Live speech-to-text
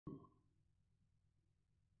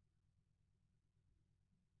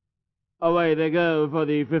Away they go for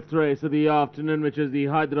the fifth race of the afternoon, which is the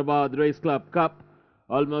Hyderabad Race Club Cup.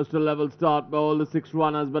 Almost a level start by all the six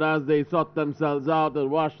runners, but as they sort themselves out, the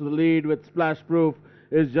wash the lead with Splash Proof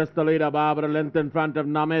is just the leader. Barbara length in front of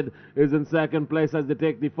Namid is in second place as they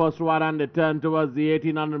take the first right-handed turn towards the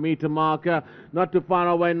 1800-meter marker. Not too far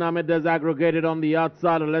away, Namid is aggregated on the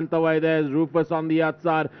outside. A length away, there's Rufus on the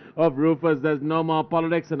outside of Rufus. There's No More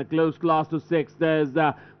Politics, and a close class to six. There's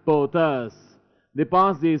Pothers. They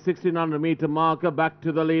pass the 1600-meter marker, back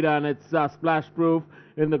to the leader, and it's Splash Proof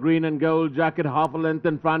in the green and gold jacket, half a length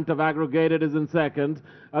in front of Aggregated is in second.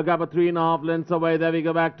 A gap of 3.5 lengths away. There we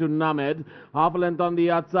go back to Namid. Half a length on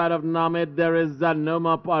the outside of Namid. There is No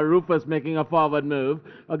More Rufus making a forward move.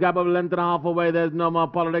 A gap of a length and a half away. There's No More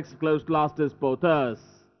Politics. Close last is Pothers.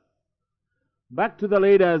 Back to the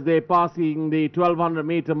leaders, they passing the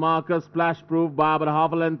 1200-meter marker. Splash Proof by about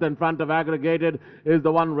half a length in front of Aggregated is the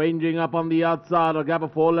one ranging up on the outside. A gap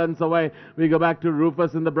of 4 lengths away. We go back to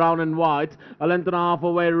Rufus in the brown and white. A length and a half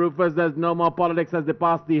away, Rufus. There's No More Politics as they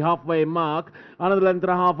pass the halfway mark. Another length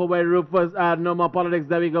and a half away, Rufus. No More Politics.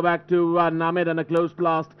 There we go back to Namid, and a close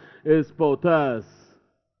last is Pothers.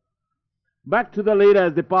 Back to the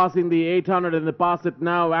leaders, they're passing the 800 and they pass it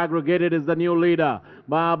now. Aggregated is the new leader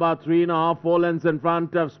by about 3.5, 4 lengths in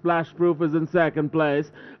front of Splash Proof is in second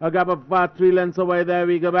place. A gap of 3 lengths away. There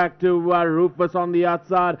we go back to Rufus on the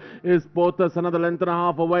outside is Pothers. Another length and a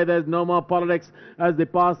half away. There's No More Politics as they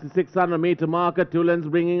pass the 600-meter marker. 2 lengths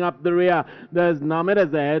bringing up the rear. There's Namid as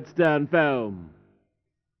the heads turn film.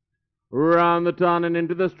 Round the turn and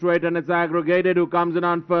into the straight, and it's Aggregated who comes in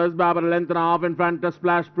on first by about a length and a half in front of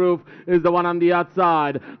Splash Proof is the one on the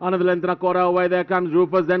outside. Another length and a quarter away. There comes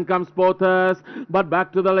Rufus, then comes Pothers, but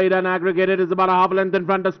back to the leader, and Aggregated is about a half length in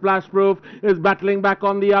front of Splash Proof, is battling back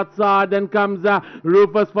on the outside. Then comes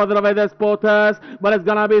Rufus. Further away there's Pothers, but it's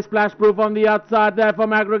gonna be Splash Proof on the outside there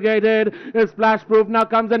from Aggregated. Is Splash Proof now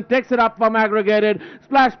comes and takes it up from Aggregated.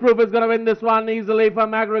 Splash Proof is gonna win this one easily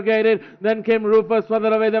from Aggregated. Then came Rufus.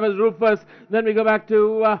 Further away there was Rufus. Then we go back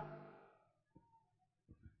to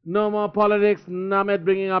No More Politics. Namid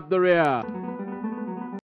bringing up the rear.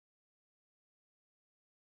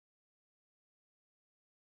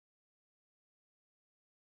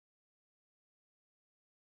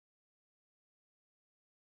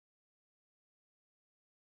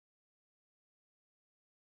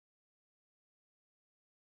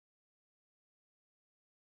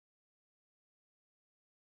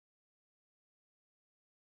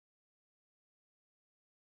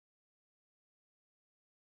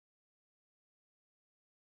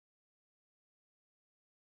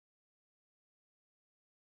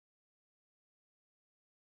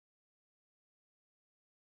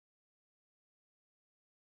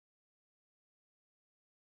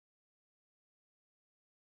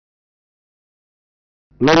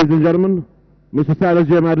 Ladies and gentlemen, Mr. Cyrus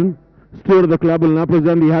J. Madden, steward of the club, will now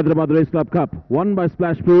present the Hyderabad Race Club Cup, won by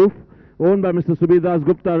Splash Proof, owned by Mr. Subhidas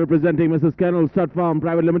Gupta, representing Mrs. Kennel Stud Farm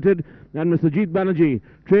Private Limited, and Mr. Jeet Banerjee,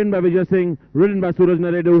 trained by Vijay Singh, ridden by Suraj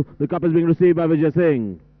Narredu. The cup is being received by Vijay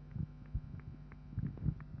Singh.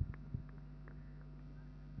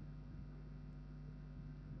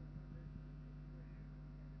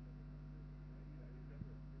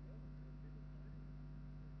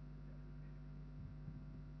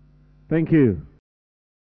 Thank you.